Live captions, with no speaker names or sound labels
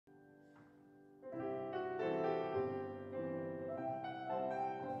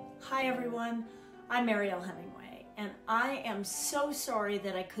Hi everyone, I'm Marielle Hemingway, and I am so sorry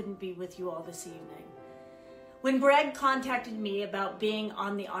that I couldn't be with you all this evening. When Greg contacted me about being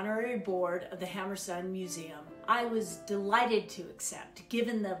on the honorary board of the Hammerstein Museum, I was delighted to accept,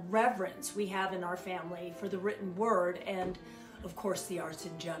 given the reverence we have in our family for the written word and, of course, the arts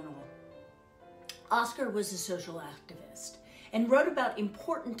in general. Oscar was a social activist and wrote about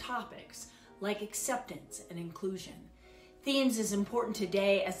important topics like acceptance and inclusion, themes as important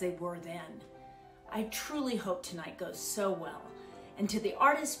today as they were then. I truly hope tonight goes so well. And to the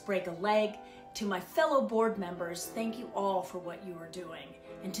artists, break a leg, to my fellow board members, thank you all for what you are doing.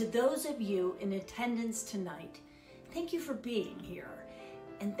 And to those of you in attendance tonight, thank you for being here.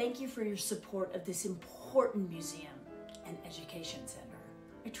 And thank you for your support of this important museum and education center.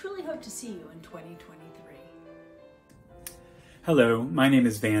 I truly hope to see you in 2023. Hello, my name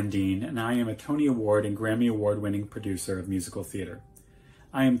is Van Dean, and I am a Tony Award and Grammy Award-winning producer of musical theater.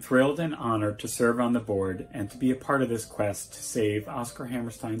 I am thrilled and honored to serve on the board and to be a part of this quest to save Oscar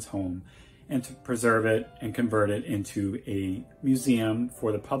Hammerstein's home and to preserve it and convert it into a museum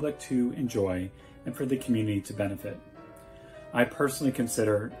for the public to enjoy and for the community to benefit. I personally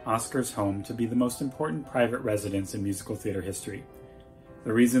consider Oscar's home to be the most important private residence in musical theater history.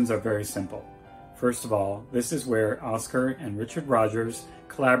 The reasons are very simple. First of all, this is where Oscar and Richard Rodgers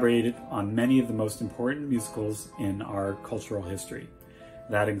collaborated on many of the most important musicals in our cultural history.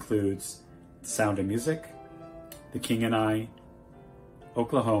 That includes The Sound of Music, The King and I,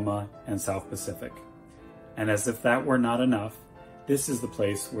 Oklahoma, and South Pacific. And as if that were not enough, this is the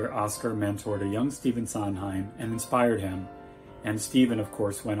place where Oscar mentored a young Stephen Sondheim and inspired him. And Stephen, of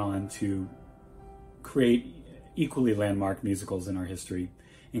course, went on to create equally landmark musicals in our history,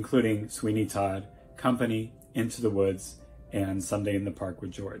 including Sweeney Todd, Company, Into the Woods, and Sunday in the Park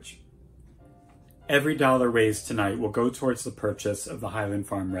with George. Every dollar raised tonight will go towards the purchase of the Highland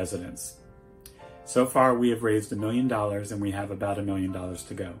Farm residence. So far, we have raised $1 million and we have about $1 million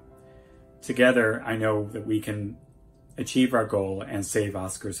to go. Together, I know that we can achieve our goal and save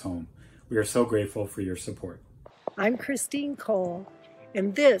Oscar's home. We are so grateful for your support. I'm Christine Cole,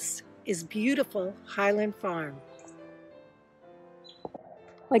 and this is beautiful Highland Farm.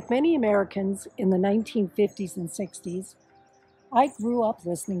 Like many Americans in the 1950s and 60s, I grew up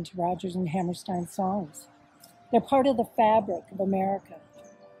listening to Rodgers and Hammerstein songs. They're part of the fabric of America.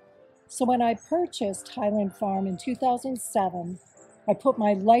 So when I purchased Highland Farm in 2007, I put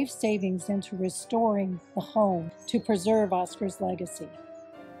my life savings into restoring the home to preserve Oscar's legacy.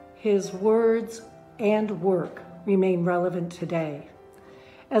 His words and work remain relevant today.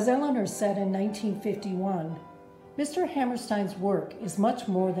 As Eleanor said in 1951, Mr. Hammerstein's work is much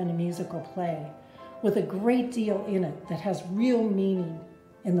more than a musical play, with a great deal in it that has real meaning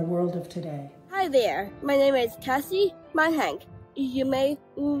in the world of today. Hi there, my name is Cassie Hank. You may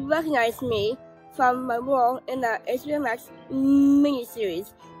recognize me from my role in the HBO Max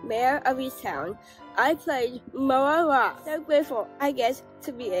miniseries, Mayor of Easttown. I played Moa Ross. So grateful I get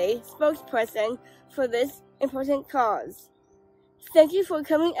to be a spokesperson for this important cause. Thank you for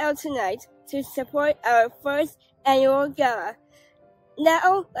coming out tonight to support our first annual gala.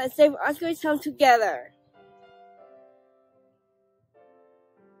 Now, let's save Oscar's home together.